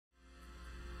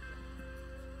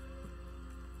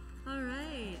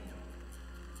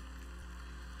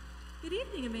Good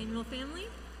evening, Emmanuel family.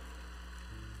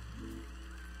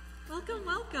 Welcome,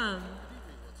 welcome.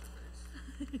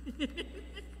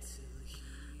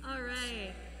 All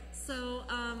right, so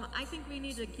I think we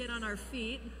need to get on our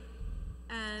feet,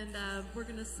 and we're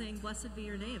going to sing Blessed Be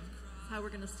Your Name. That's how we're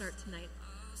going to start tonight.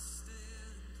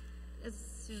 As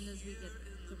soon as we get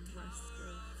the rest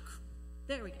of...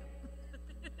 There we go.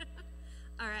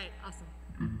 All right, awesome.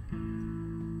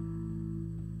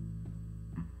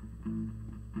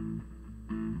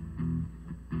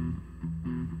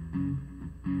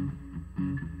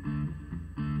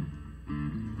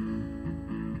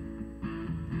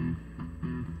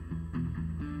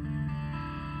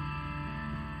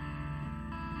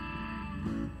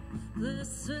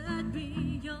 Blessed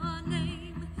be your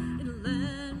name in a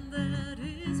land that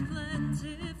is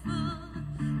plentiful,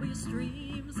 where your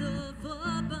streams of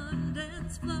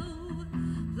abundance flow.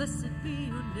 Blessed be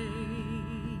your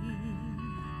name.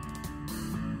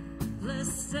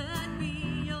 Blessed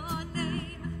be your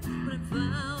name when I'm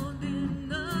found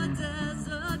in a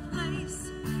desert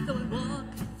place, though I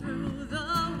walk through the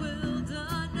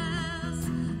wilderness.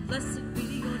 Blessed be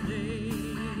your name.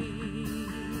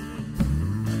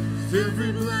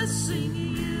 Every blessing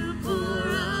you pour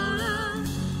out, I'll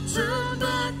turn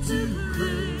back to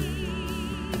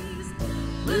praise.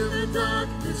 When the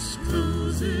darkness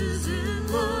closes in,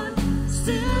 Lord,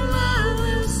 still I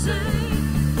will say,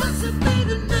 blessed be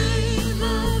the name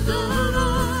of the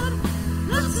Lord.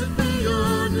 Blessed be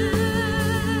your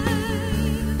name.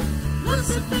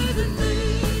 Blessed be the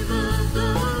name of the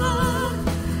Lord.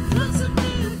 Blessed be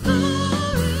your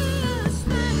glorious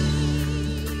name.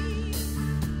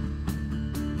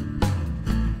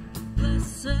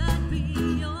 Blessed be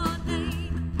your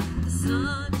name, the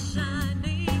sun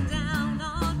shining down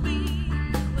on me,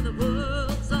 when the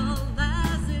world's all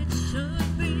as it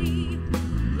should be.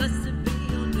 Blessed be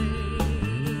your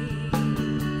name.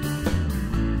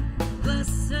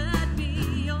 Blessed be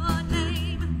your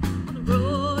name, on the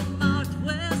road marked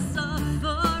with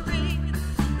suffering,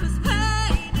 whose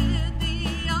pain in the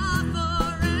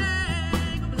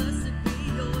offering. Blessed be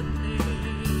your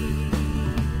name.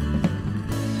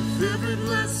 Every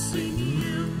blessing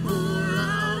you pour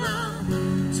out, I'll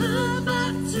turn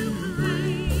back to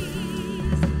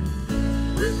praise.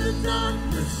 When the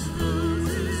darkness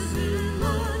closes in,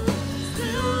 Lord,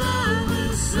 still I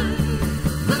will say,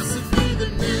 blessed be the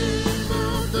name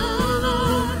of the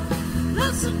Lord.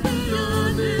 Blessed be your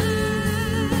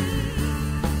name.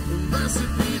 Blessed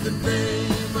be the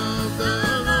name of the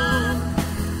Lord.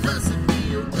 Blessed be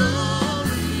your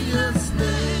glorious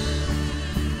name.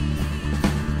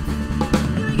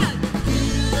 Here we go.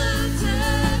 Heal and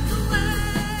take away.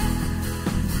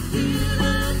 Heal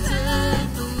and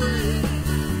take away.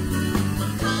 My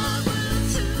God will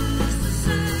choose to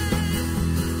say,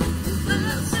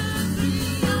 blessed be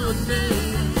your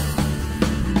name.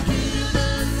 Heal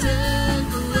and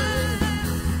take away.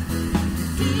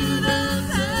 Heal and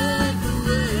take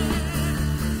away.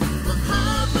 My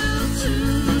God will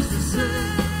choose to say,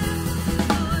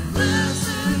 Lord,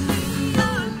 blessed be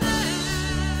your name.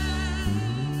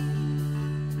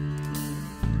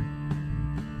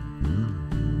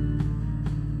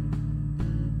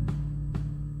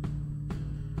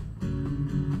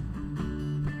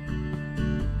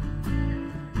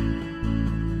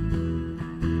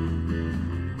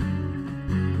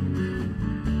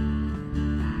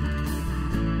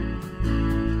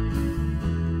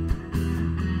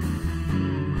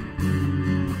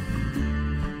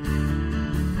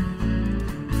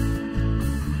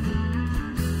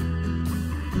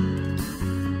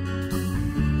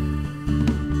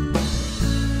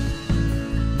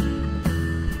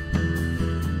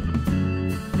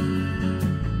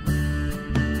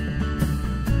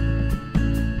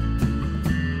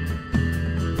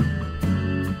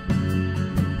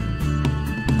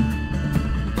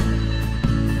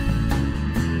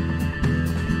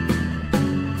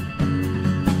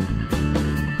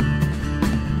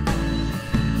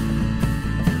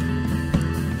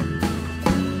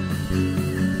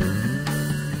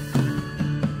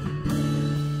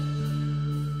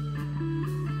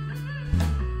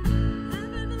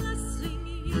 Every blessing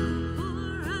you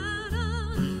pour out,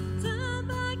 I'll turn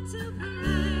back to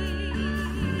praise.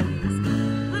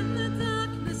 When the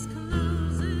darkness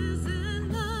closes in,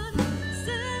 Lord,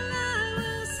 still I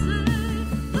will say,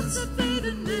 blessed be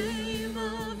the name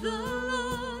of the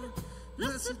Lord.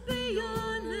 Blessed be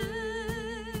your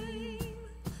name.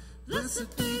 Blessed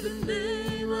be the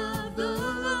name of the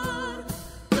Lord.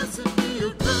 Blessed be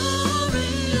your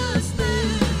glorious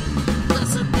name.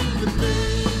 Blessed be the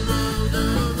name of the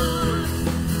Lord.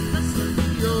 Blessed be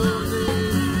your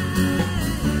name.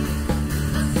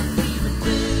 Blessed be the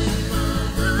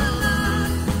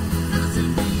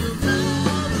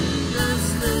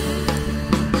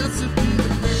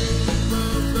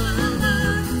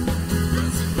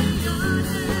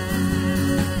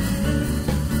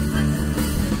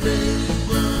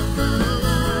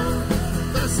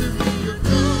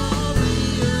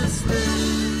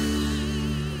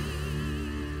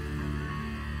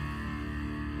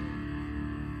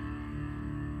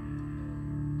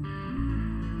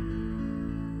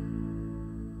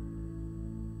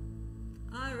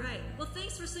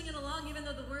thanks for singing along, even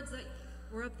though the words that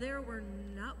were up there were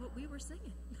not what we were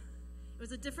singing. It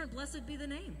was a different "Blessed Be the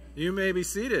Name." You may be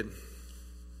seated.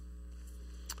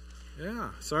 Yeah,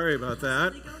 sorry about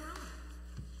that. Go wrong.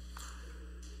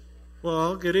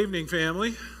 Well, good evening,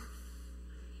 family.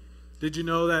 Did you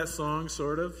know that song,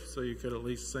 sort of? So you could at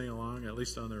least sing along, at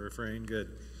least on the refrain. Good.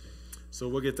 So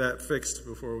we'll get that fixed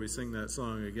before we sing that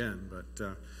song again.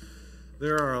 But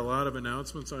there are a lot of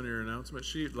announcements on your announcement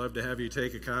sheet. Love to have you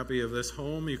take a copy of this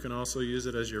home. You can also use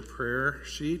it as your prayer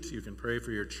sheet. You can pray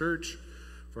for your church,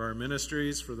 for our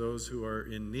ministries, for those who are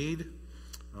in need.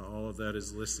 All of that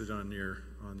is listed on your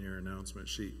announcement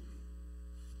sheet.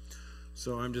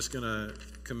 So I'm just going to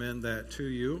commend that to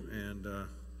you and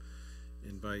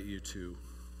invite you to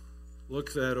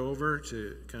look that over,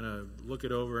 to kind of look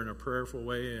it over in a prayerful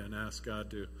way and ask God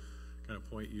to kind of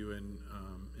point you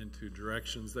into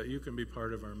directions that you can be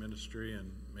part of our ministry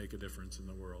and make a difference in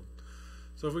the world.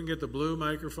 So if we can get the blue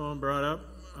microphone brought up,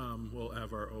 we'll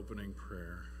have our opening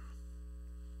prayer.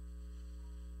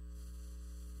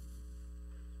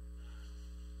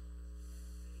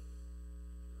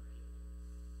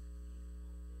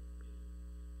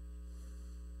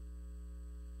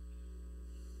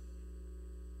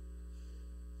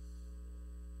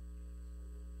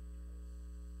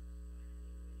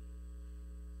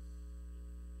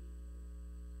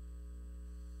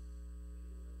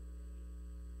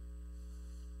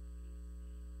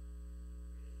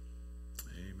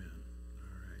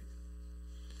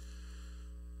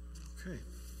 Okay.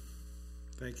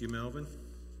 Thank you, Melvin.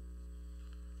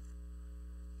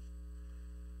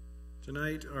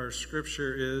 Tonight, our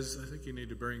scripture is, I think you need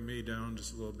to bring me down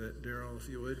just a little bit, Daryl, if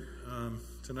you would.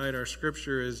 Tonight, our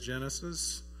scripture is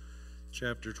Genesis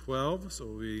chapter 12. So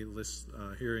we'll be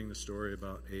hearing the story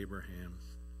about Abraham,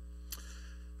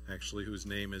 actually, whose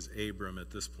name is Abram at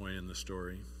this point in the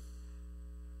story.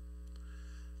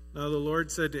 Now the Lord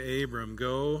said to Abram,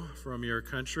 "Go from your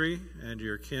country and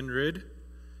your kindred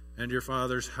and your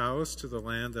father's house to the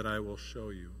land that I will show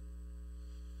you.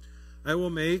 I will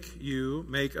make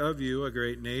of you a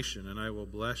great nation, and I will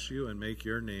bless you and make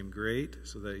your name great,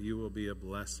 so that you will be a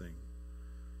blessing.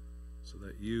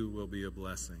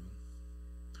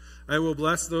 I will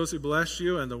bless those who bless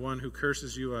you, and the one who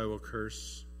curses you I will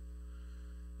curse.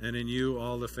 And in you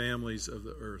all the families of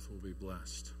the earth will be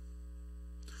blessed."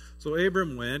 So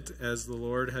Abram went as the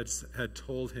Lord had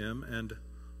told him, and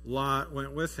Lot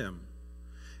went with him.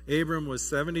 Abram was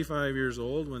 75 years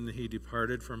old when he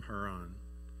departed from Haran.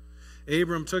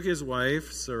 Abram took his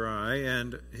wife Sarai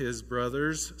and his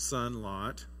brother's son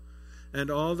Lot, and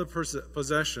all the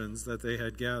possessions that they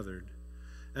had gathered,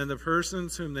 and the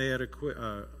persons whom they had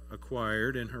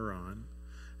acquired in Haran,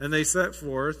 and they set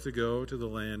forth to go to the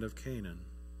land of Canaan.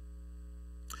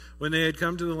 When they had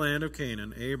come to the land of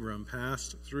Canaan, Abram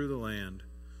passed through the land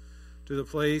to the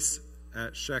place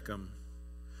at Shechem,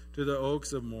 to the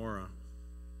oaks of Moreh.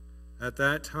 At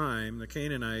that time, the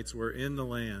Canaanites were in the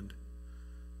land.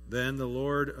 Then the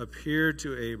Lord appeared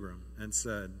to Abram and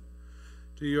said,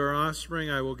 "To your offspring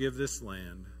I will give this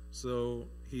land." So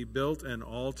he built an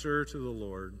altar to the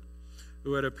Lord,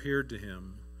 who had appeared to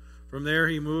him. From there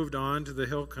he moved on to the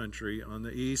hill country on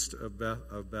the east of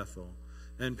Bethel,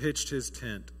 and pitched his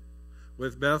tent,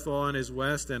 with Bethel on his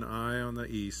west and Ai on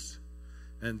the east.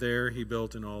 And there he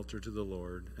built an altar to the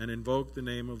Lord, and invoked the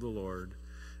name of the Lord.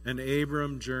 And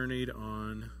Abram journeyed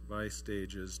on by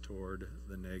stages toward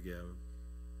the Negev.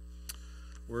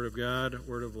 Word of God,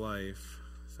 word of life.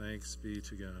 Thanks be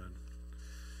to God.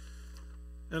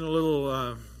 And a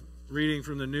little reading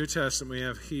from the New Testament, we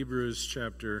have Hebrews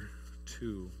chapter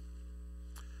 2.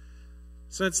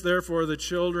 "Since therefore the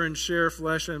children share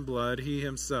flesh and blood, he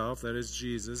himself, that is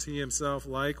Jesus, he himself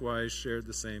likewise shared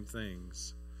the same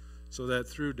things, so that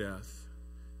through death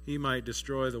he might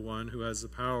destroy the one who has the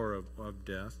power of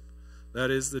death, that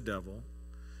is the devil,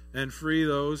 and free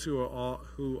those who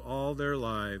all their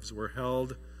lives were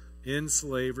held in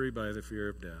slavery by the fear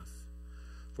of death.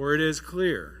 For it is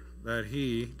clear that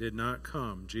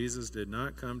Jesus did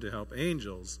not come to help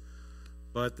angels,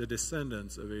 but the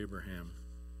descendants of Abraham.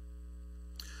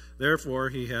 Therefore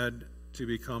he had to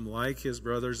become like his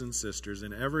brothers and sisters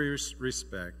in every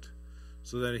respect,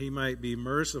 so that he might be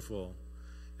merciful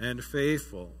and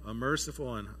faithful, a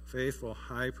merciful and faithful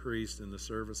high priest in the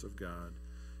service of God,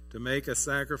 to make a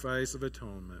sacrifice of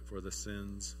atonement for the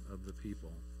sins of the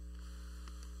people."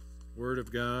 Word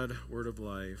of God, word of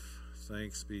life.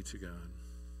 Thanks be to God.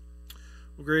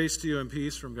 Well, grace to you and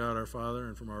peace from God our Father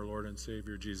and from our Lord and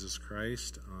Savior Jesus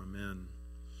Christ. Amen.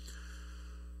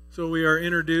 So we are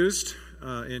introduced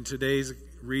in today's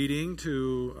reading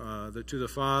to the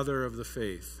father of the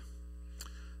faith.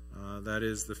 That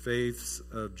is the faiths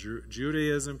of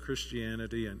Judaism,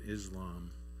 Christianity, and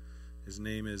Islam. His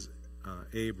name is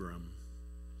Abram.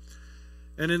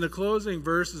 And in the closing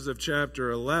verses of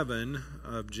chapter 11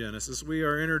 of Genesis, we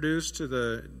are introduced to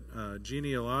the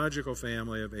genealogical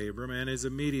family of Abram and his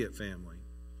immediate family.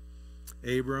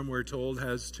 Abram, we're told,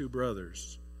 has two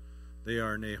brothers. They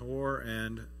are Nahor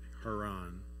and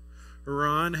Haran.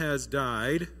 Haran has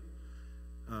died,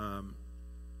 and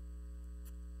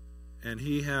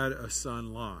he had a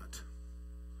son, Lot.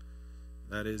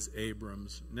 That is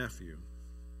Abram's nephew.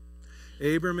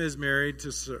 Abram is married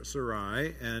to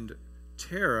Sarai, and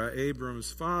Terah,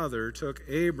 Abram's father, took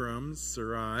Abram,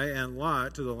 Sarai, and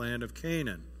Lot to the land of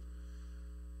Canaan.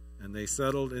 And they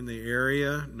settled in the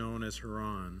area known as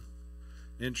Haran.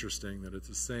 Interesting that it's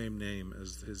the same name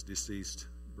as his deceased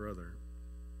brother.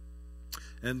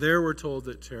 And there we're told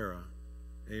that Terah,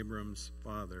 Abram's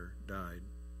father, died.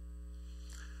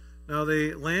 Now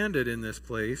they landed in this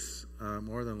place,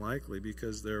 more than likely,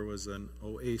 because there was an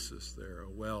oasis there, a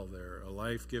well there, a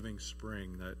life-giving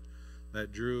spring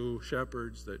that drew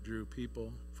shepherds, that drew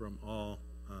people from all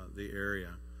the area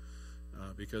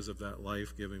because of that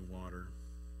life-giving water.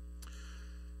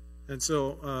 And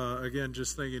so, again,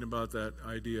 just thinking about that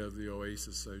idea of the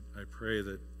oasis, I pray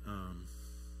that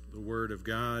the Word of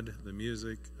God, the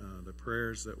music, the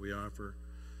prayers that we offer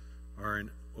are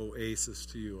an oasis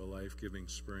to you, a life-giving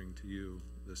spring to you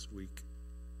this week.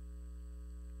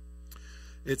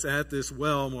 It's at this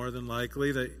well, more than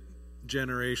likely, that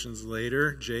generations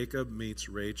later, Jacob meets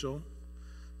Rachel,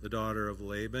 the daughter of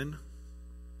Laban,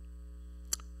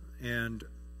 and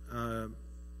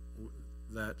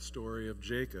that story of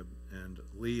Jacob and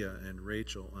Leah and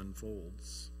Rachel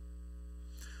unfolds.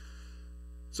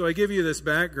 So I give you this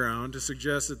background to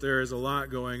suggest that there is a lot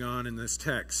going on in this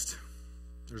text.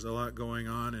 There's a lot going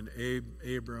on in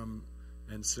Abram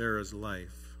and Sarah's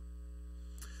life.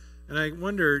 And I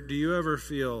wonder, do you ever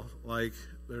feel like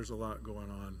there's a lot going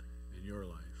on in your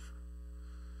life?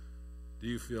 Do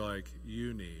you feel like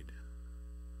you need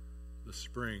the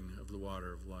spring of the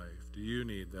water of life? Do you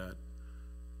need that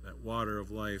water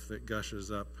of life that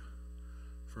gushes up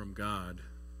from God,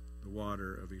 the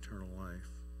water of eternal life?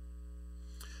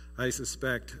 I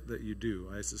suspect that you do.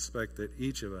 I suspect that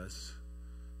each of us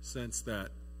sense that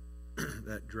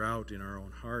drought in our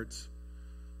own hearts.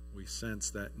 We sense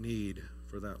that need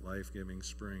for that life-giving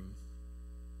spring.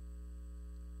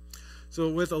 So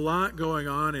with a lot going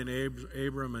on in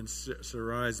Abram and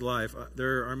Sarai's life,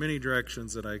 there are many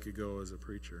directions that I could go as a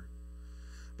preacher.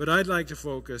 But I'd like to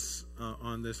focus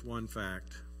on this one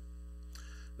fact,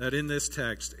 that in this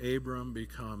text, Abram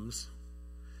becomes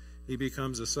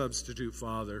a substitute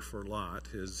father for Lot,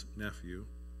 his nephew.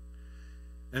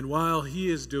 And while he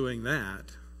is doing that,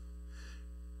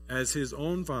 as his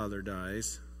own father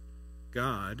dies,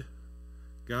 God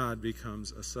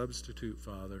becomes a substitute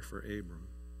father for Abram.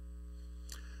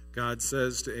 God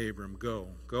says to Abram,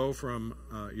 go from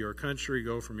your country,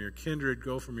 go from your kindred,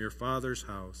 go from your father's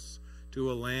house to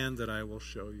a land that I will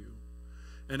show you.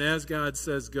 And as God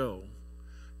says go,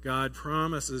 God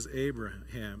promises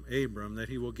Abram that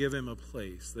he will give him a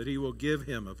place, that he will give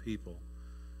him a people,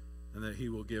 and that he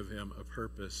will give him a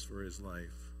purpose for his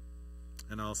life.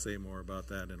 And I'll say more about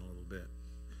that in a little bit.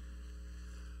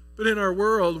 But in our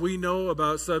world, we know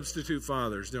about substitute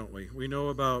fathers, don't we? We know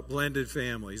about blended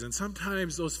families. And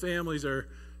sometimes those families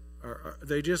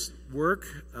they just work,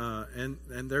 and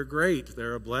they're great.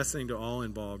 They're a blessing to all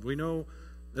involved. We know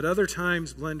that other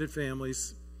times blended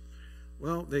families,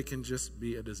 well, they can just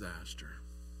be a disaster.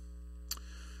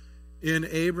 In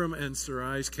Abram and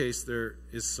Sarai's case, there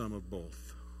is some of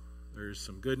both. There is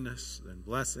some goodness and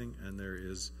blessing, and there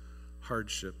is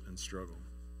hardship and struggle.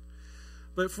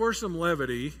 But for some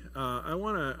levity, I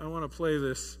want to play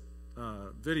this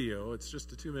video. It's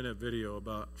just a 2-minute video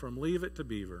from Leave It to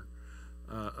Beaver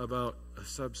about a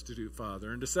substitute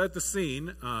father. And to set the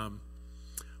scene,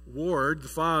 Ward, the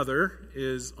father,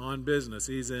 is on business.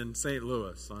 He's in St.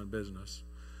 Louis on business.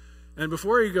 And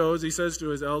before he goes, he says to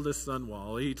his eldest son,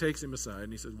 Wally, he takes him aside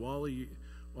and he says, Wally,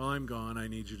 while I'm gone, I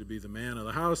need you to be the man of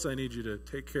the house. I need you to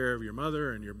take care of your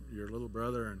mother and your little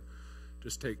brother and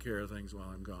just take care of things while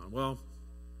I'm gone. Well,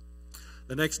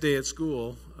 the next day at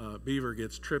school, Beaver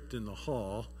gets tripped in the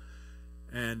hall,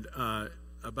 and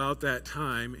about that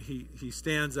time, he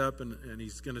stands up and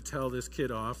he's going to tell this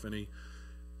kid off, and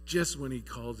just when he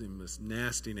calls him this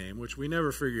nasty name, which we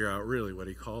never figure out really what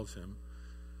he calls him,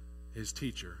 his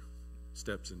teacher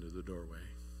steps into the doorway.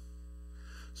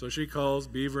 So she calls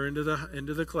Beaver into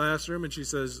the classroom, and she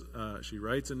says, she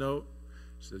writes a note.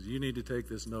 She says, you need to take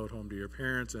this note home to your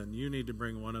parents, and you need to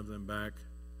bring one of them back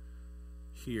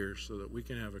here so that we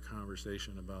can have a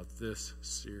conversation about this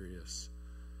serious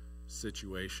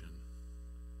situation.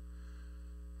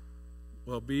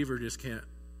 Well, Beaver just can't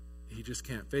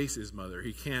face his mother.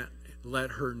 He can't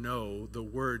let her know the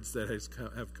words that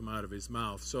have come out of his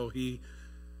mouth. So he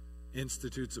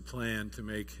institutes a plan to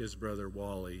make his brother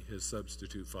Wally his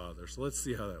substitute father. So let's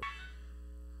see how that works.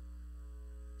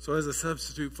 So as a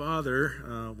substitute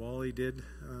father, Wally did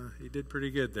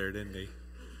pretty good there, didn't he?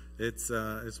 It's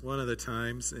one of the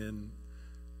times in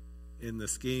the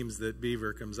schemes that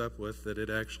Beaver comes up with that it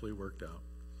actually worked out.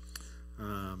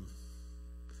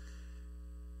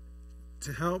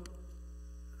 To help,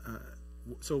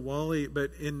 so Wally,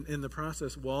 but in the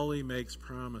process, Wally makes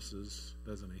promises,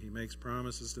 doesn't he? He makes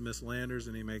promises to Miss Landers,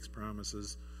 and he makes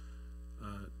promises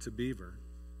to Beaver.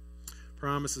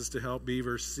 Promises to help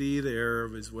Beaver see the error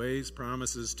of his ways,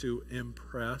 promises to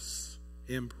impress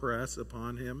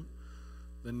upon him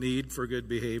the need for good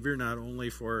behavior, not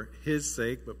only for his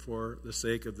sake, but for the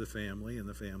sake of the family and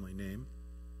the family name.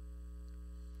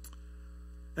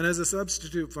 And as a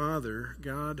substitute father,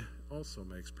 God also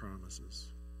makes promises.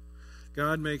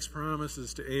 God makes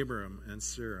promises to Abram and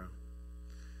Sarah.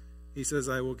 He says,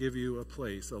 I will give you a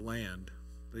place, a land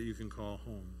that you can call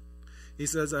home. He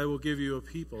says, I will give you a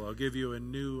people. I'll give you a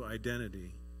new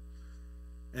identity.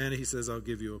 And he says, I'll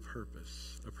give you a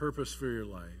purpose for your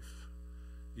life.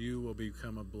 You will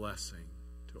become a blessing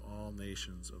to all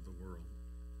nations of the world.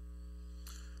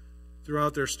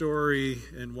 Throughout their story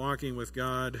in walking with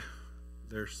God,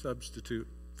 their substitute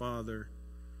father,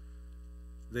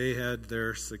 they had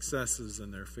their successes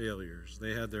and their failures.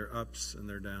 They had their ups and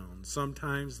their downs.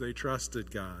 Sometimes they trusted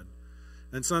God,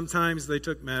 and sometimes they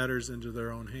took matters into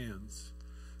their own hands.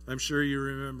 I'm sure you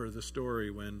remember the story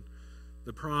when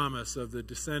the promise of the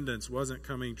descendants wasn't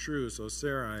coming true, so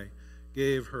Sarai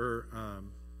gave her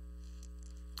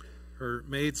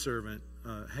maidservant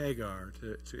Hagar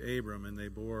to Abram, and they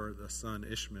bore the son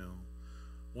Ishmael,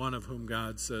 one of whom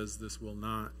God says, this will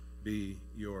not be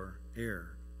your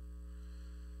heir.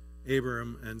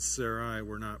 Abram and Sarai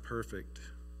were not perfect.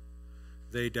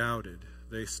 They doubted.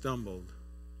 They stumbled.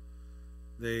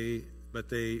 But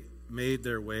they made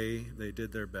their way. They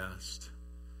did their best.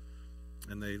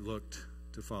 And they looked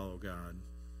to follow God.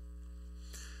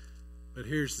 But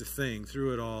here's the thing.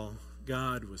 Through it all,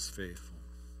 God was faithful.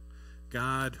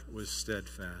 God was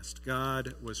steadfast.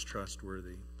 God was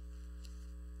trustworthy.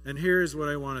 And here's what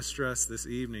I want to stress this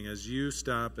evening as you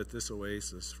stop at this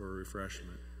oasis for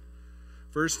refreshment.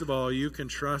 First of all, you can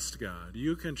trust God.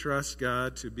 You can trust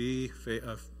God to be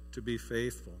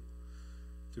faithful.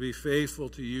 To be faithful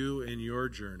to you in your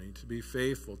journey. To be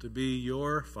faithful. To be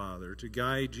your father. To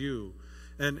guide you.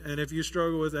 And if you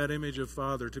struggle with that image of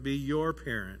father, to be your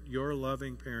parent. Your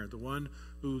loving parent. The one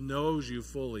who knows you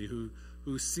fully.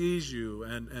 Who sees you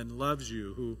and loves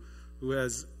you. Who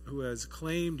has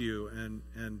claimed you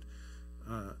and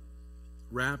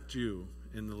wrapped you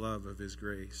in the love of his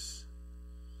grace.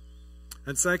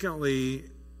 And secondly,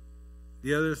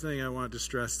 the other thing I want to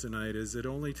stress tonight is it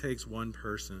only takes one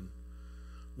person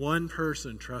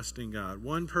trusting God,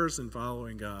 one person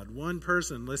following God, one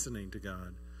person listening to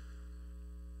God.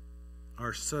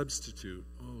 Our substitute,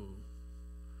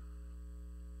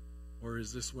 or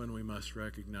is this when we must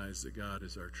recognize that God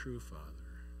is our true Father,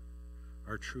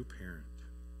 our true parent?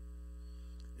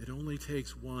 It only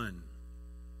takes one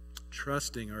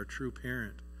trusting our true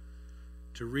parent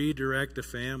to redirect a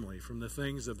family from the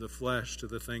things of the flesh to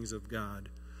the things of God.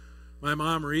 My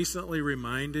mom recently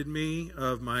reminded me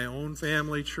of my own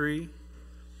family tree.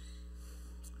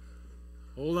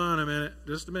 Hold on a minute,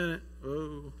 just a minute.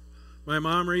 Oh. My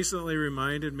mom recently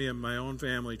reminded me of my own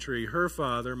family tree. Her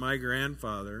father, my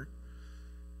grandfather,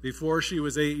 before she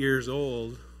was 8 years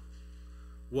old,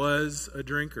 was a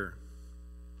drinker.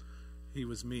 He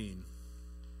was mean,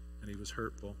 and he was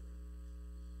hurtful.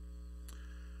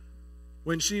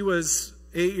 When she was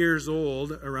 8 years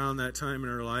old, around that time in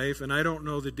her life, and I don't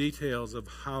know the details of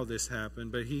how this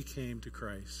happened, but he came to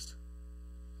Christ.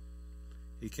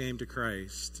 He came to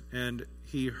Christ, and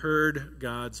he heard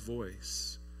God's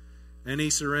voice, and he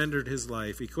surrendered his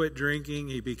life. He quit drinking.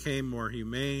 He became more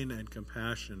humane and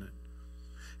compassionate.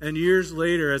 And years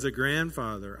later, as a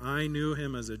grandfather, I knew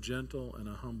him as a gentle and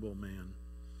a humble man,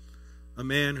 a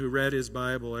man who read his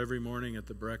Bible every morning at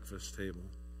the breakfast table.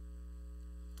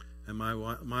 And my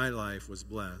life was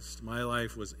blessed. My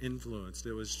life was influenced.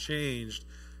 It was changed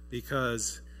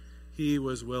because he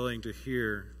was willing to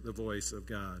hear the voice of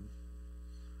God.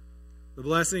 The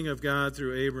blessing of God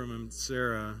through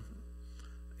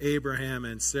Abraham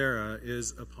and Sarah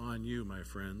is upon you, my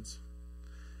friends.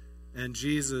 And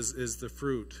Jesus is the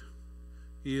fruit.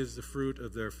 He is the fruit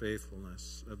of their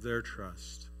faithfulness, of their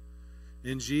trust.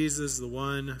 In Jesus, the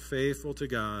one faithful to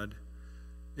God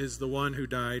is the one who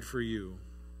died for you.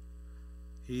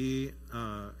 He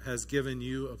has given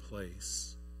you a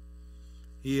place.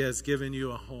 He has given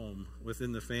you a home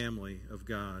within the family of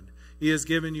God. He has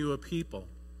given you a people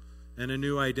and a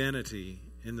new identity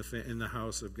in the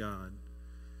house of God.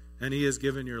 And He has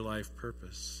given your life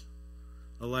purpose,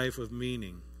 a life of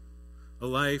meaning, a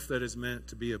life that is meant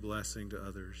to be a blessing to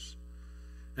others.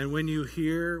 And when you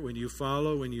hear, when you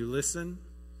follow, when you listen,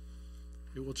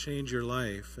 it will change your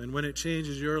life. And when it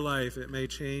changes your life, it may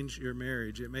change your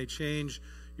marriage. It may change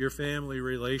your family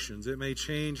relations. It may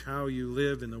change how you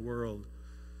live in the world.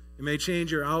 It may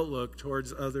change your outlook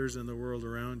towards others in the world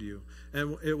around you.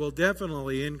 And it will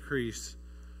definitely increase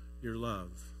your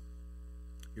love,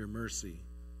 your mercy,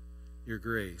 your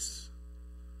grace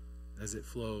as it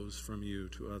flows from you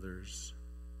to others.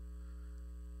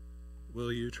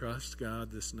 Will you trust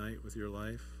God this night with your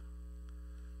life?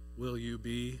 Will you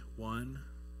be one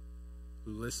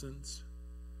who listens,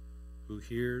 who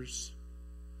hears,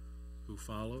 who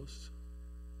follows?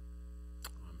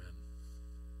 Amen.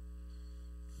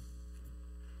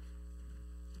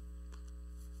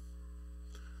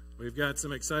 We've got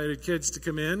some excited kids to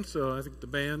come in, so I think the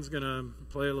band's going to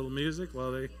play a little music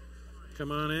while they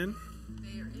come on in.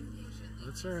 They are impatient.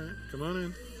 That's all right. Come on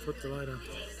in. Flip the light on.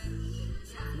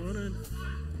 Come on in.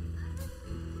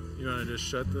 You want to just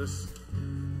shut this?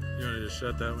 You want to just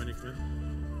shut that when you can?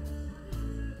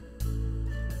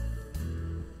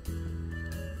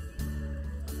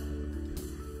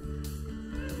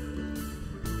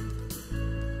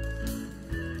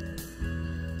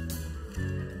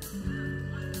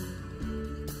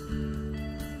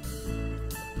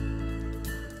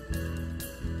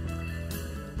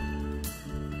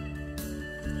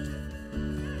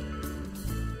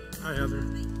 Hi, Heather.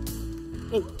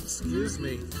 Oh, excuse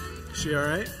me. Is she all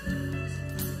right?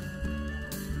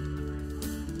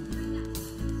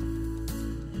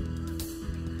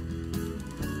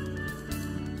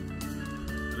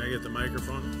 Can I get the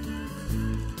microphone?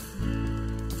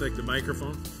 Take the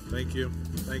microphone. Thank you.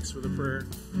 Thanks for the prayer.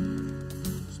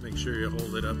 Just make sure you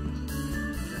hold it up.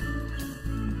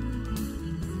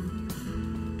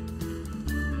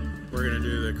 We're going to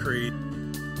do the creed.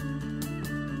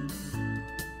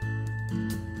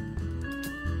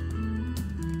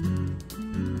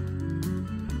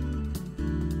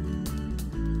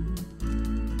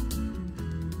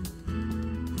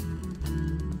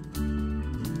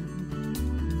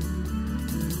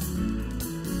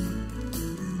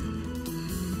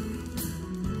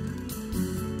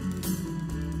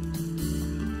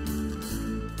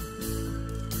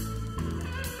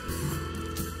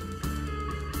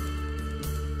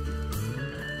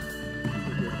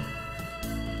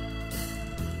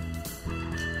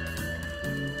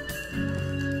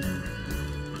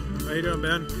 How you doing,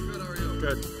 Ben? Good, how are you?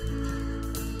 Good.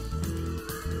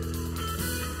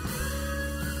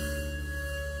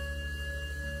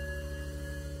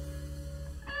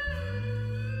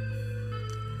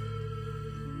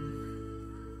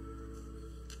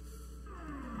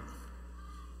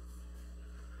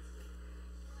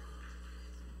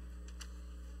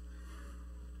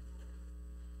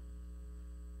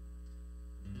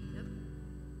 Yep.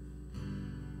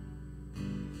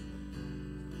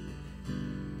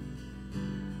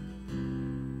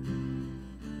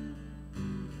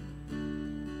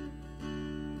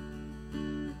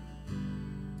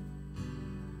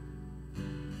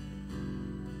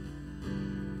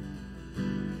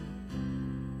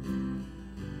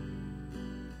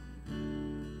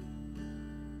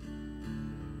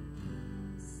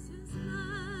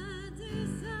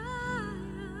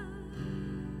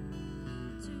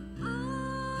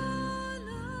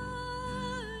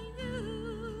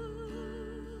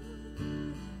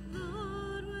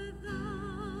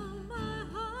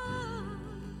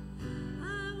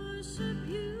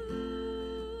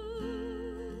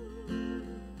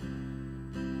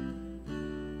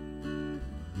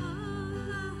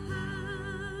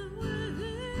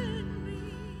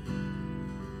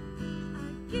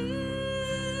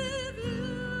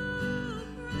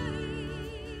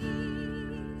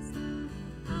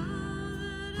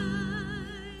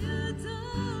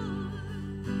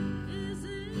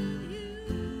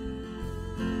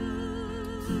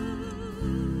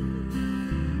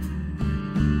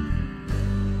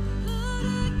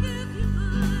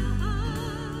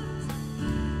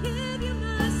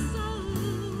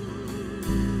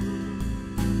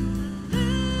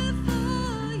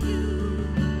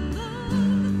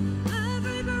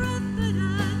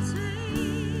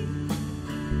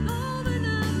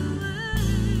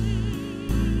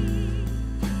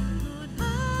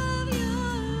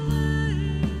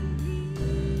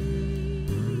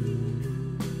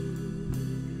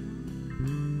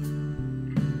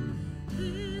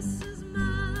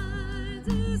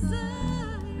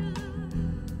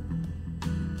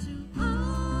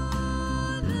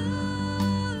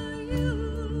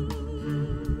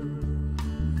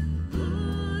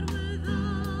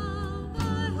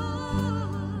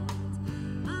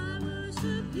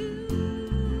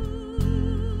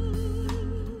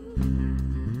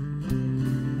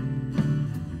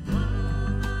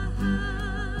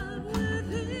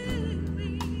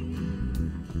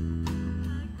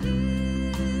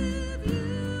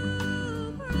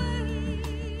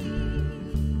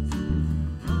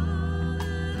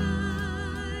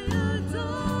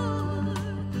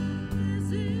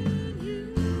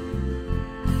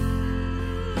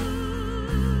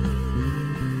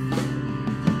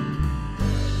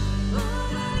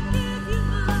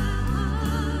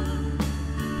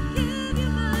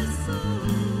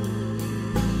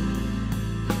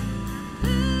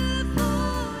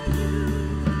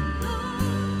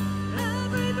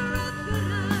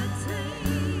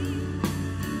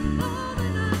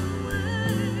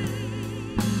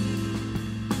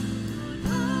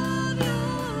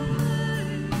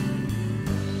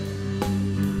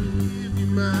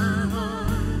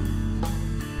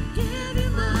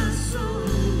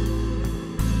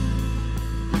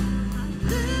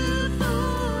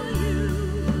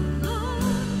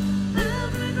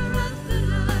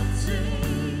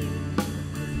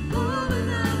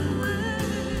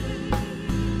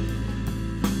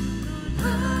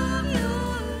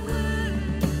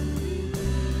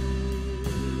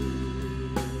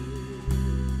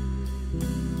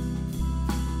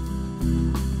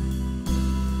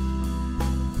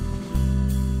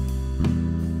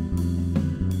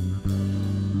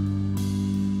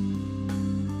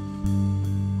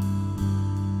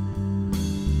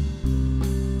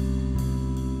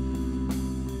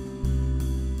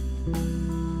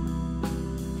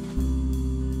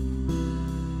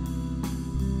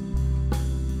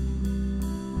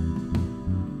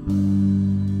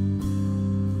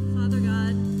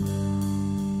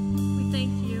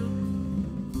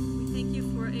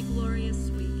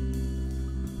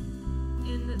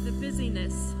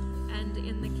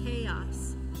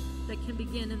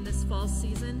 In this fall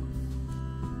season,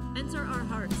 enter our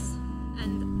hearts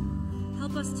and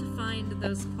help us to find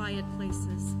those quiet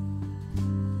places.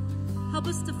 Help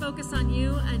us to focus on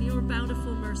you and your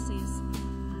bountiful mercies.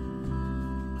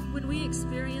 When we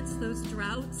experience those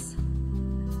droughts,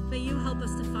 may you help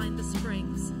us to find the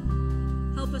springs.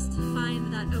 Help us to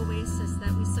find that oasis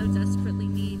that we so desperately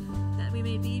need, that we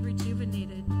may be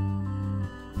rejuvenated.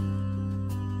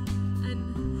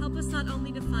 Help us not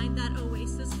only to find that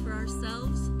oasis for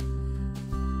ourselves,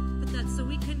 but that so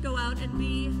we can go out and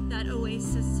be that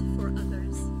oasis for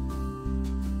others.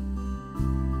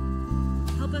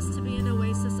 Help us to be an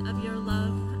oasis of your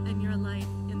love and your light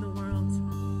in the world.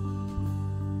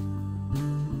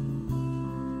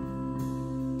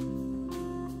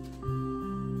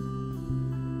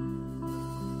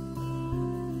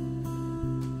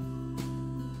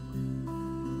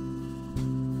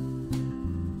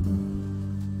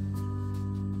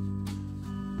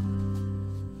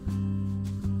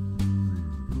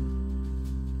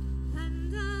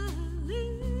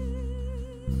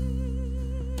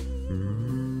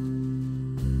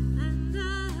 And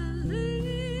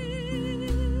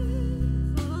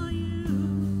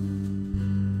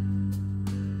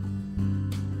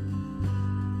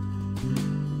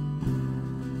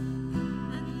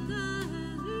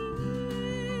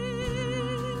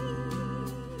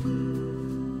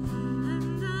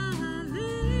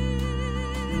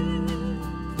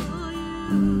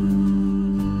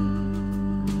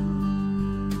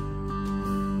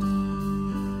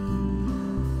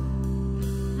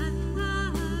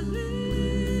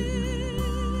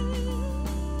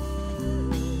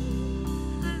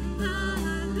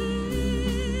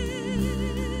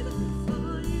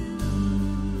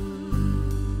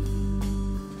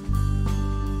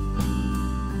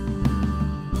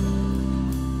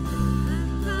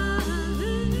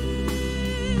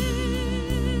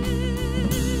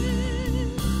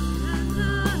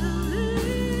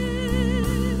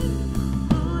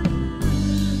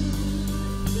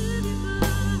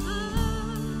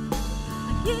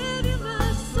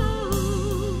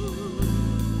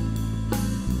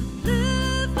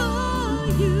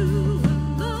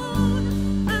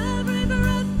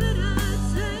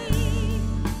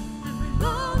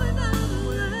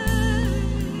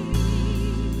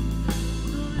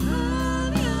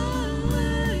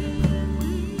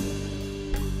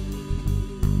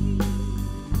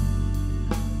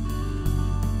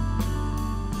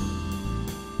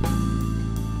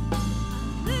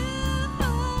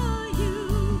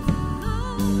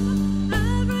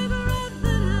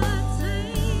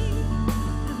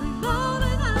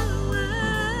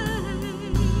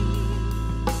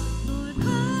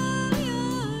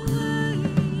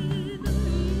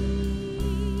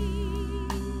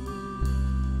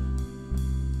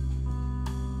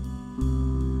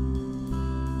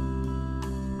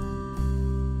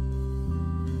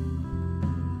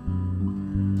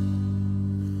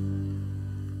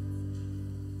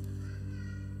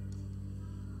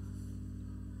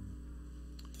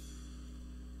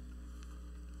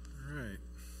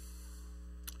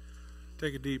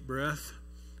Take a deep breath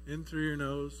in through your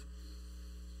nose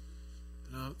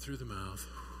and out through the mouth.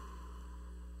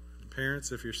 And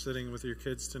parents, if you're sitting with your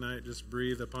kids tonight, just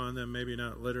breathe upon them, maybe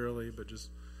not literally, but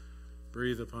just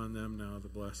breathe upon them now the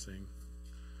blessing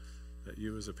that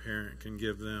you as a parent can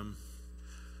give them.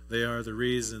 They are the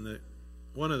reason that,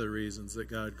 one of the reasons that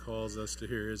God calls us to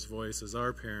hear his voice as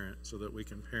our parent, so that we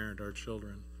can parent our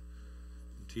children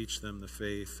and teach them the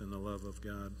faith and the love of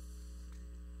God.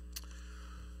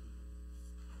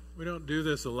 We don't do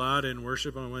this a lot in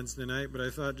worship on Wednesday night, but I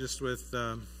thought just with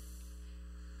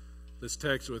this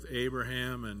text with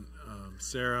Abraham and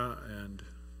Sarah and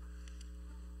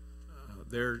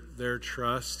their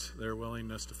trust, their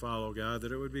willingness to follow God,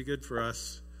 that it would be good for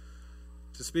us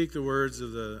to speak the words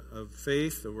of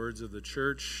faith, the words of the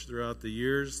church throughout the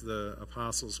years, the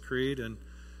Apostles' Creed. And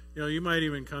you might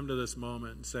even come to this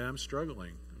moment and say, I'm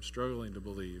struggling to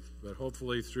believe. But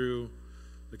hopefully through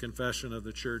the confession of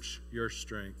the church, your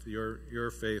strength,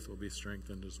 your faith will be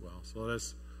strengthened as well. So let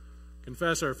us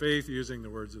confess our faith using the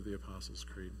words of the Apostles'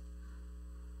 Creed.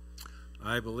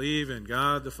 I believe in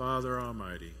God the Father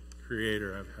Almighty,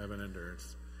 creator of heaven and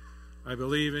earth. I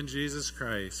believe in Jesus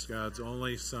Christ, God's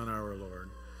only Son, our Lord,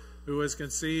 who was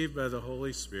conceived by the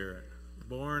Holy Spirit,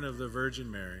 born of the Virgin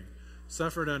Mary,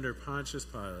 suffered under Pontius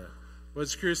Pilate,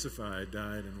 was crucified,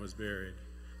 died, and was buried.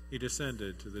 He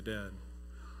descended to the dead.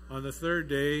 On the third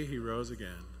day he rose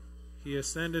again. He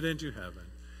ascended into heaven.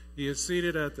 He is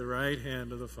seated at the right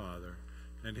hand of the Father,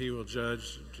 and he will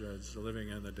judge the living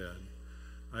and the dead.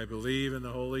 I believe in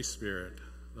the Holy Spirit,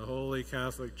 the Holy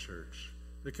Catholic Church,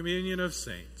 the communion of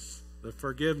saints, the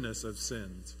forgiveness of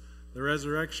sins, the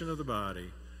resurrection of the body,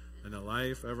 and the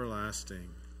life everlasting.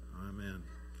 Amen.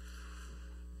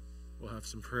 We'll have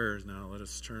some prayers now. Let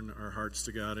us turn our hearts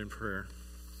to God in prayer.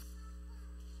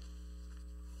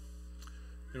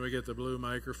 Can we get the blue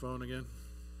microphone again?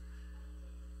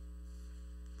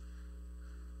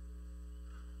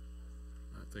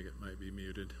 I think it might be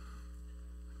muted.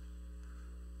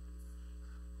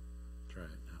 Try it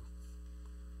now.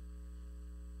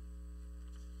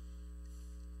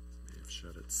 May have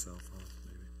shut itself off,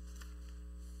 maybe.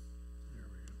 There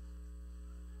we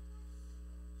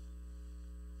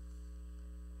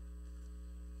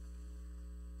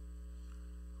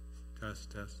go.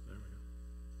 Test. There we go.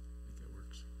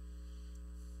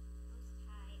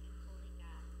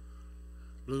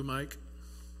 Blue mic.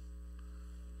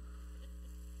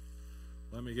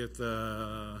 Let me get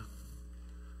the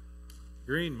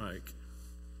green mic.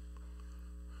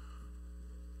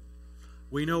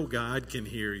 We know God can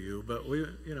hear you, but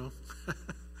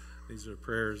these are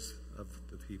prayers of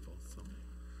the people. So,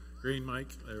 green mic,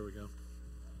 there we go.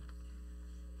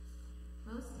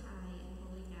 Most high and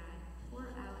holy God, pour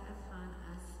out upon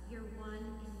us your one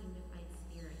and unified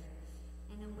Spirit,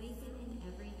 and awaken in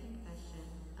every confession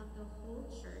of the whole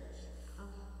church a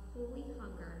holy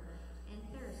hunger and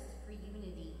thirst for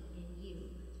unity in you,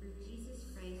 through Jesus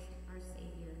Christ, our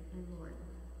Savior and Lord.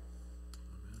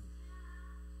 Amen.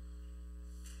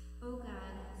 O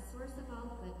God, source of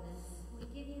all goodness, we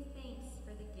give you thanks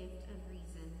for the gift of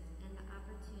reason and the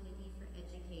opportunity for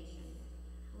education.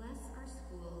 Bless our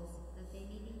schools that they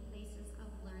may be places of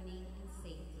learning and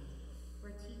safety,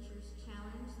 where teachers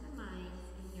challenge the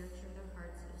minds and nurture the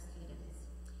hearts of students.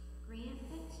 Grant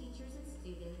that teachers and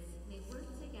students may work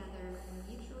together in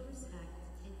mutual respect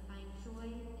and find joy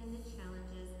in the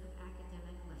challenges of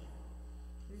academic life.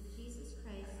 Through Jesus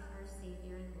Christ, our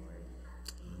Savior and Lord.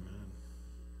 Amen.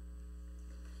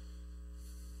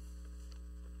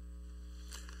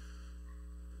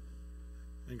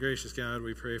 And gracious God,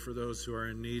 we pray for those who are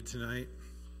in need tonight.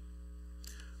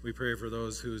 We pray for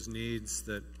those whose needs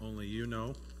that only you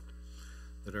know,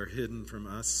 that are hidden from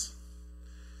us.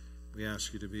 We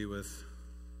ask you to be with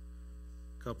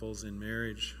couples in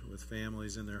marriage, with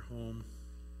families in their home,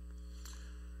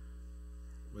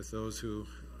 with those who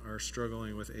are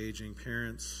struggling with aging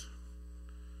parents,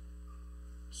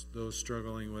 those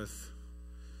struggling with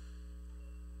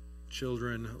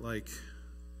children like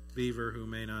Beaver who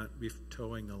may not be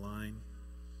towing the line.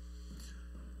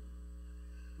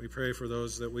 We pray for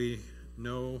those that we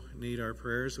know need our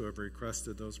prayers, who have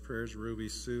requested those prayers: Ruby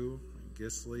Sue,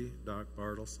 Gisley, Doc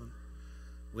Bartleson,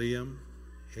 Liam,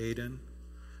 Hayden,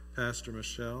 Pastor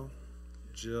Michelle,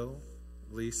 Jill,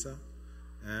 Lisa,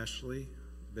 Ashley,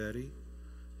 Betty,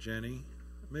 Jenny,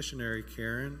 missionary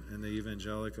Karen, and the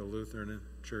Evangelical Lutheran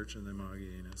Church in the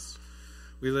Magianas.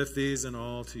 We lift these and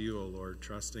all to you, O Lord,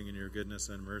 trusting in your goodness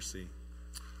and mercy.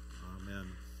 Amen.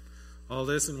 All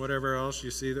this and whatever else you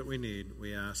see that we need,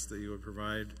 we ask that you would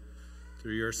provide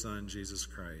through your Son, Jesus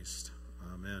Christ.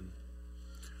 Amen.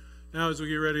 Now, as we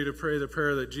get ready to pray the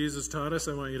prayer that Jesus taught us,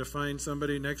 I want you to find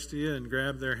somebody next to you and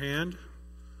grab their hand.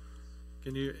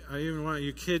 I even want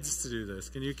you kids to do this.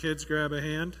 Can you kids grab a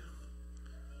hand?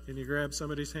 Can you grab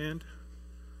somebody's hand?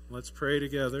 Let's pray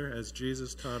together as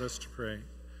Jesus taught us to pray.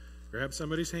 Grab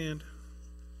somebody's hand.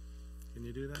 Can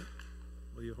you do that?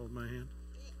 Will you hold my hand?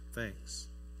 Thanks.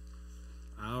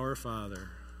 Our Father,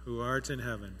 who art in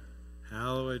heaven,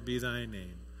 hallowed be thy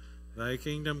name. Thy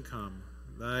kingdom come,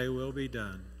 thy will be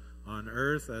done, on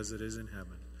earth as it is in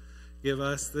heaven. Give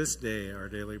us this day our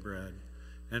daily bread,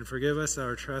 and forgive us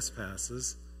our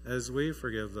trespasses, as we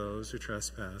forgive those who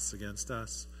trespass against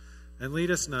us. And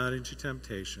lead us not into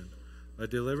temptation, but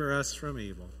deliver us from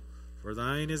evil. For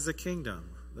thine is the kingdom,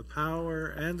 the power,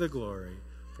 and the glory,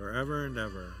 forever and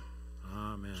ever.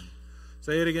 Amen.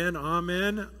 Say it again.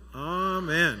 Amen.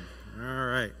 Amen. All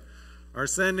right. Our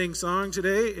sending song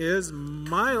today is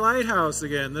My Lighthouse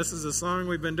again. This is a song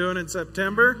we've been doing in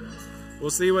September. We'll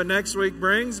see what next week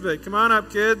brings, but come on up,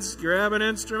 kids. Grab an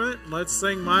instrument. Let's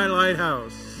sing My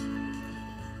Lighthouse.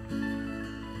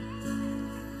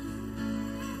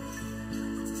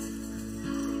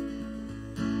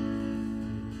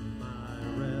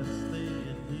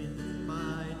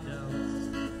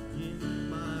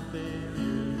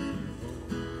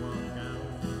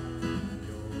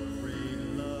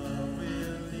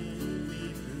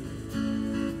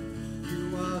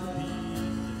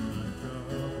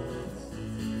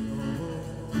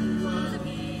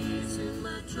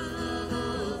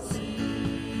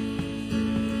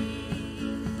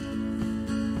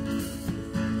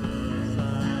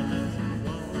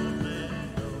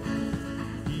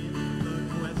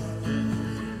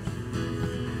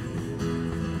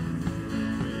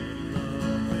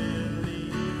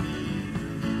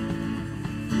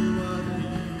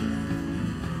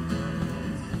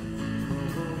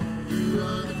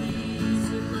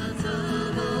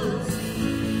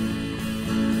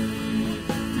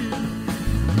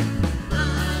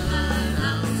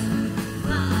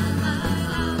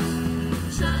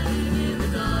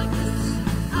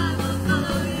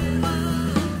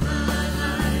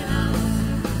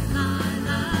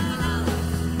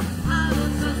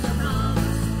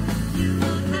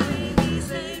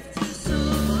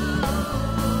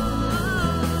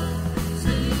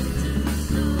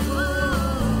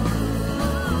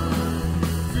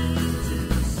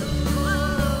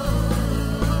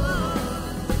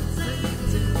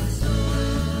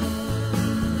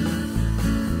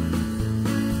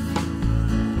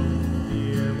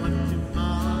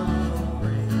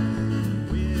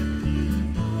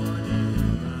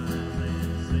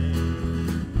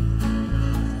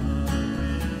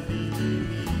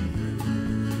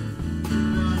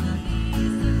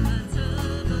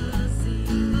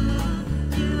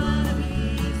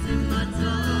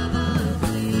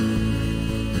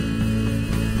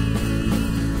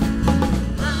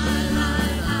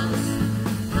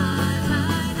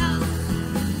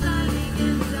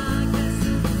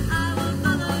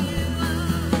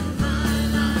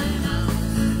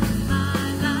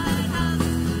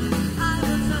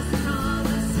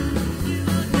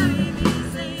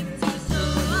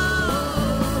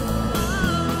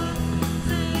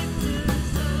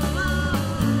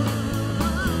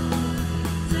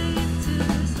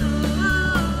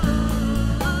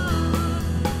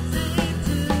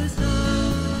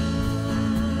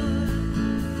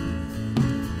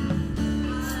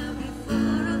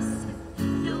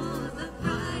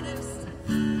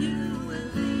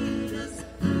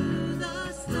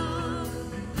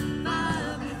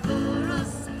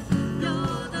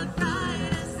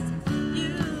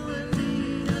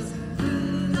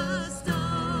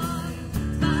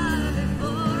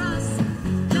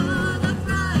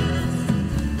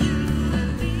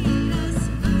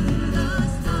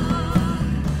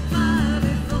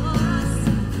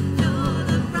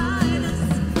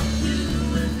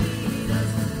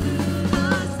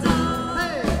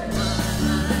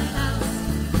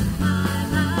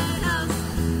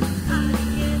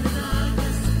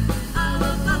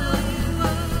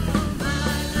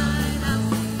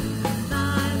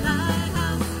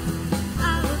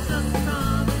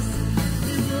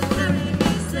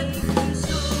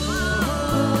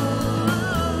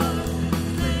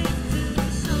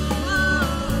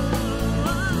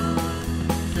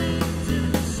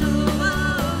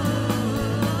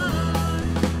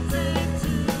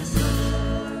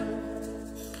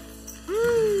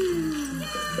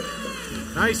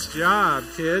 Nice job,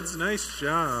 kids. Nice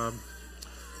job.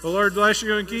 The Lord bless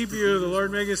you and keep you. The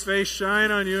Lord make his face shine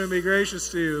on you and be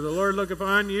gracious to you. The Lord look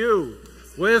upon you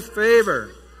with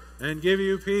favor and give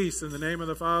you peace. In the name of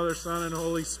the Father, Son, and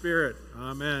Holy Spirit.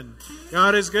 Amen.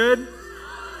 God is good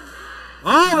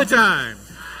All the time.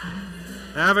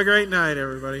 Have a great night,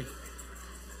 everybody.